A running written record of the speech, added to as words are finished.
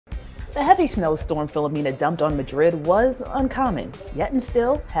The heavy snowstorm Philomena dumped on Madrid was uncommon, yet and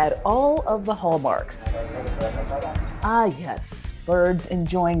still had all of the hallmarks. Ah, yes, birds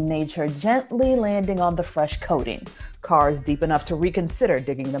enjoying nature gently landing on the fresh coating, cars deep enough to reconsider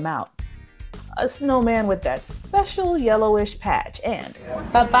digging them out. A snowman with that special yellowish patch, and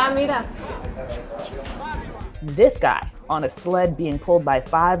Papá, mira. this guy on a sled being pulled by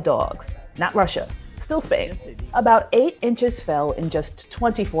 5 dogs. Not Russia, still Spain. About 8 inches fell in just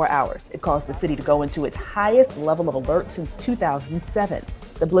 24 hours. It caused the city to go into its highest level of alert since 2007.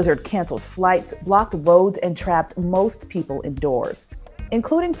 The blizzard canceled flights, blocked roads, and trapped most people indoors,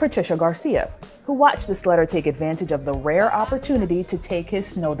 including Patricia Garcia, who watched the sledder take advantage of the rare opportunity to take his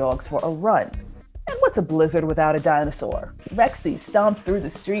snow dogs for a run. And what's a blizzard without a dinosaur? Rexy stomped through the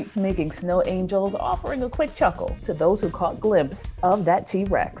streets making snow angels, offering a quick chuckle to those who caught glimpse of that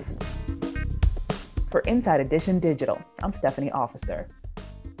T-Rex. For Inside Edition Digital, I'm Stephanie Officer.